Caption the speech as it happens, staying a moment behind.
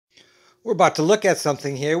We're about to look at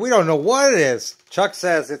something here. We don't know what it is. Chuck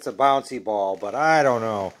says it's a bouncy ball, but I don't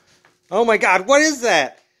know. Oh my God, what is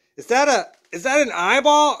that? Is that an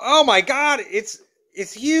eyeball? Oh my God, it's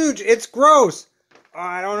huge. It's gross.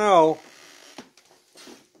 I don't know.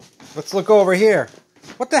 Let's look over here.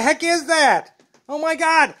 What the heck is that? Oh my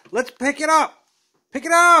God, let's pick it up. Pick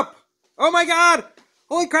it up. Oh my God.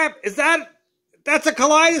 Holy crap, that's a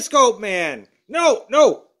kaleidoscope, man.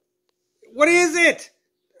 No. What is it?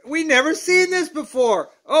 We never seen this before.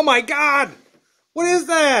 Oh my God. What is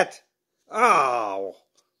that? Oh.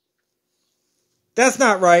 That's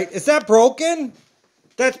not right. Is that broken?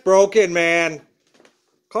 That's broken, man.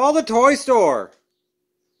 Call the toy store.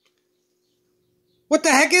 What the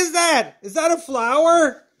heck is that? Is that a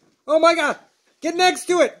flower? Oh my God. Get next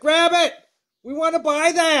to it. Grab it. We want to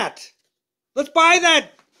buy that. Let's buy that.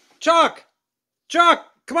 Chuck,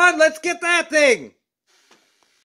 come on, let's get that thing.